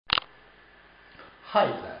Hi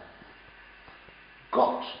there.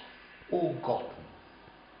 Got or gotten?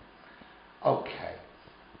 Okay.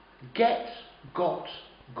 Get, got,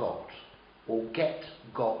 or get,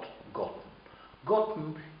 got, gotten.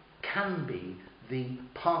 Gotten can be the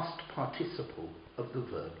past participle of the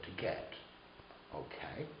verb to get.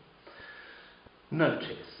 Okay.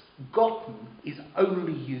 Notice, gotten is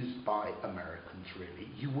only used by Americans, really.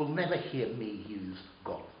 You will never hear me use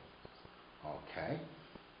gotten. Okay.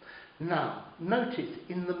 Now, notice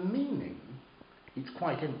in the meaning, it's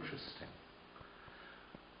quite interesting.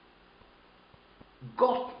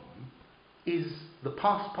 Gotten is the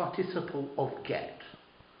past participle of get.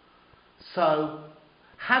 So,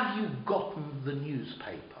 have you gotten the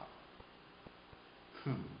newspaper?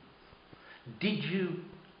 Did you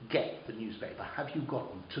get the newspaper? Have you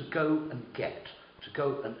gotten? To go and get, to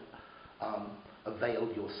go and avail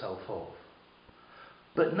yourself of.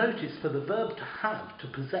 But notice, for the verb to have, to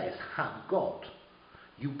possess, have got,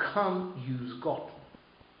 you can't use gotten.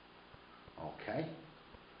 Okay?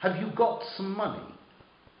 Have you got some money?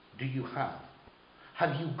 Do you have?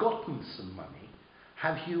 Have you gotten some money?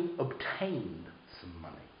 Have you obtained some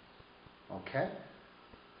money? Okay?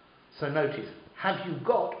 So notice, have you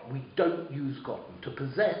got, we don't use gotten. To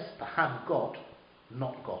possess, to have got,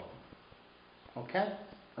 not gotten. Okay?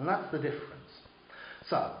 And that's the difference.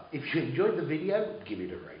 So, if you enjoyed the video, give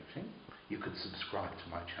it a rating. You could subscribe to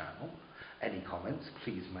my channel. Any comments,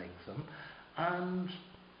 please make them. And,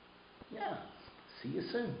 yeah, see you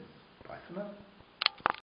soon. Bye for now.